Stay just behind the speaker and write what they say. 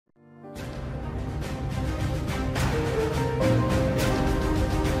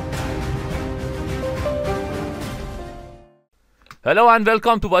Hello and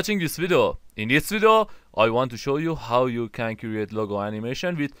welcome to watching this video. In this video, I want to show you how you can create logo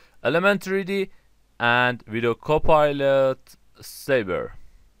animation with Element 3D and VideoCopilot Saber.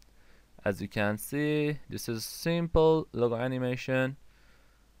 As you can see, this is simple logo animation.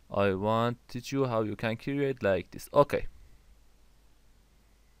 I want to teach you how you can create like this. Okay.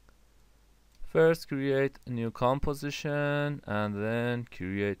 First, create a new composition and then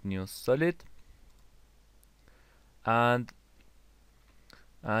create new solid. And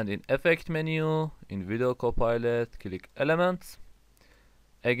in effect menu in VideoCopilot, click elements,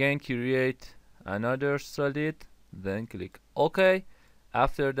 again create another solid, then click OK.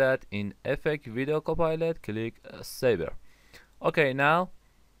 After that, in effect VideoCopilot, click Saber. Okay, now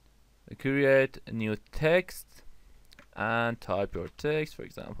create a new text and type your text, for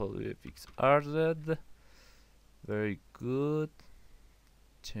example VFXRZ. Very good.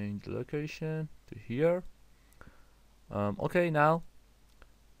 Change the location to here. Okay, now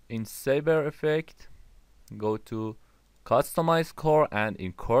in Saber effect, go to customize core, and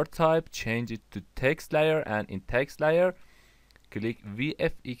in core type change it to text layer, and in text layer click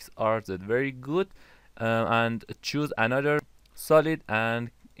VFXRZ. Very good. And choose another solid,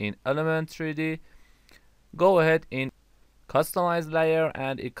 and in element 3D go ahead in customize layer,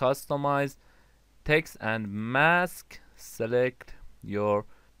 and in customize text and mask select your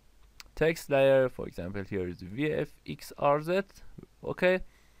text layer. For example, here is VFXRZ. Okay,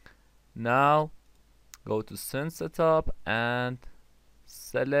 now go to scene setup and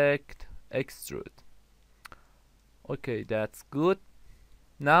select extrude. Okay, that's good.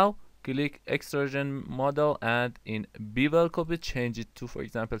 Now click extrusion model, and in bevel copy change it to, for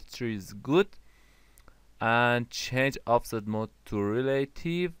example, 3 is good, and change offset mode to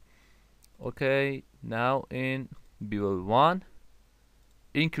relative. Okay, now in bevel 1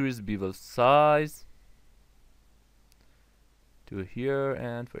 increase bevel size to here,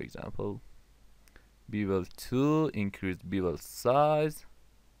 and for example bevel 2 increase bevel size,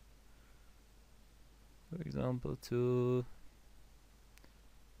 for example to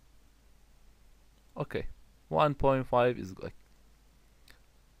okay 1.5 is good.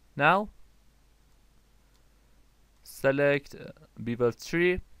 Now select bevel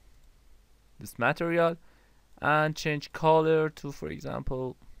 3, this material, and change color to, for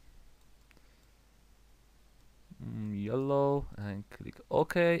example, yellow, and click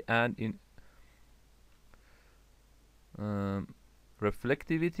OK. And in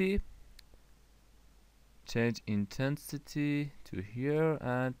reflectivity change intensity to here,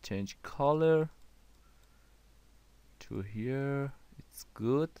 and change color to here. It's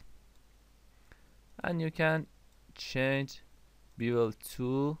good. And you can change bevel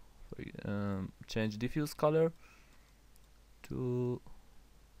 2, change diffuse color to,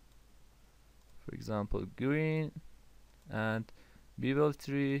 for example, green, and bevel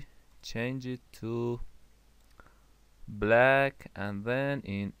 3 change it to black, and then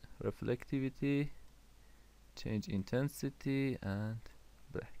in reflectivity change intensity and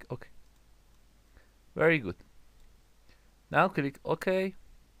black. Okay, very good. Now click OK.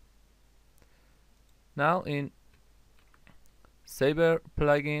 Now in Saber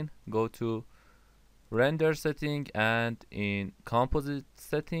plugin, go to render setting, and in composite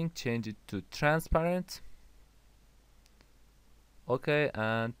setting change it to transparent. Okay,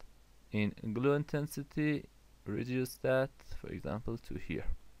 and in glue intensity reduce that, for example, to here.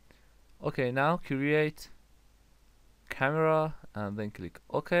 Okay, now create camera, and then click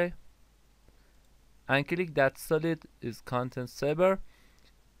OK, and click that solid is content saber,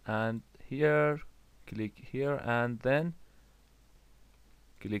 and here click here, and then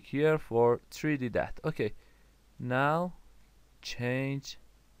click here for 3D that. Okay, now change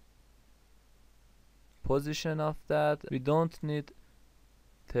position of that. We don't need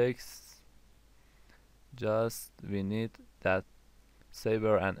text, just we need that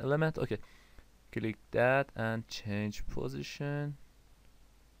saber and element. Okay, click that and change position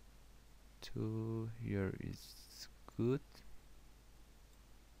to here is good.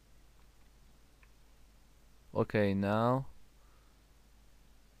 Okay, now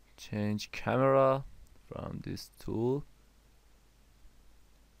change camera from this tool,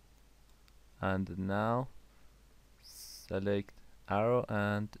 and now select arrow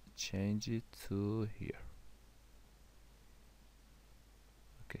and change it to here.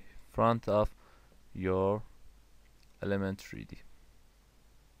 Okay, front of your element 3D.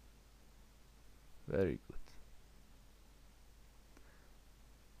 Very good.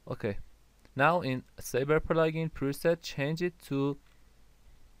 Okay, now in Saber plugin preset change it to,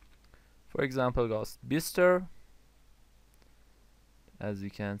 for example, Ghost Bister. As you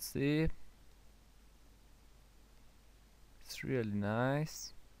can see, It's really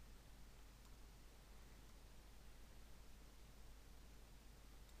nice.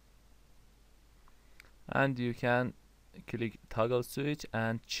 And you can click toggle switch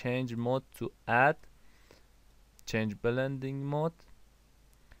and change mode to add, change blending mode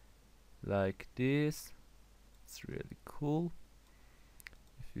like this. It's really cool.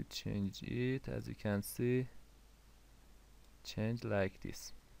 If you change it, as you can see, change like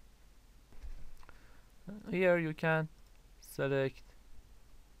this. Here you can select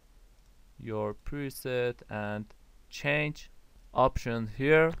your preset and change option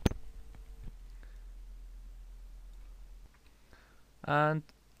here. And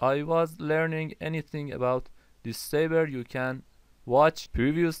I was learning anything about this saber, you can watch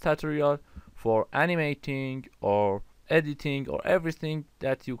previous tutorial for animating or editing or everything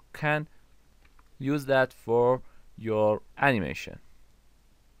that you can use that for your animation.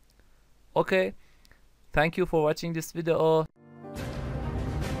 Okay, thank you for watching this video.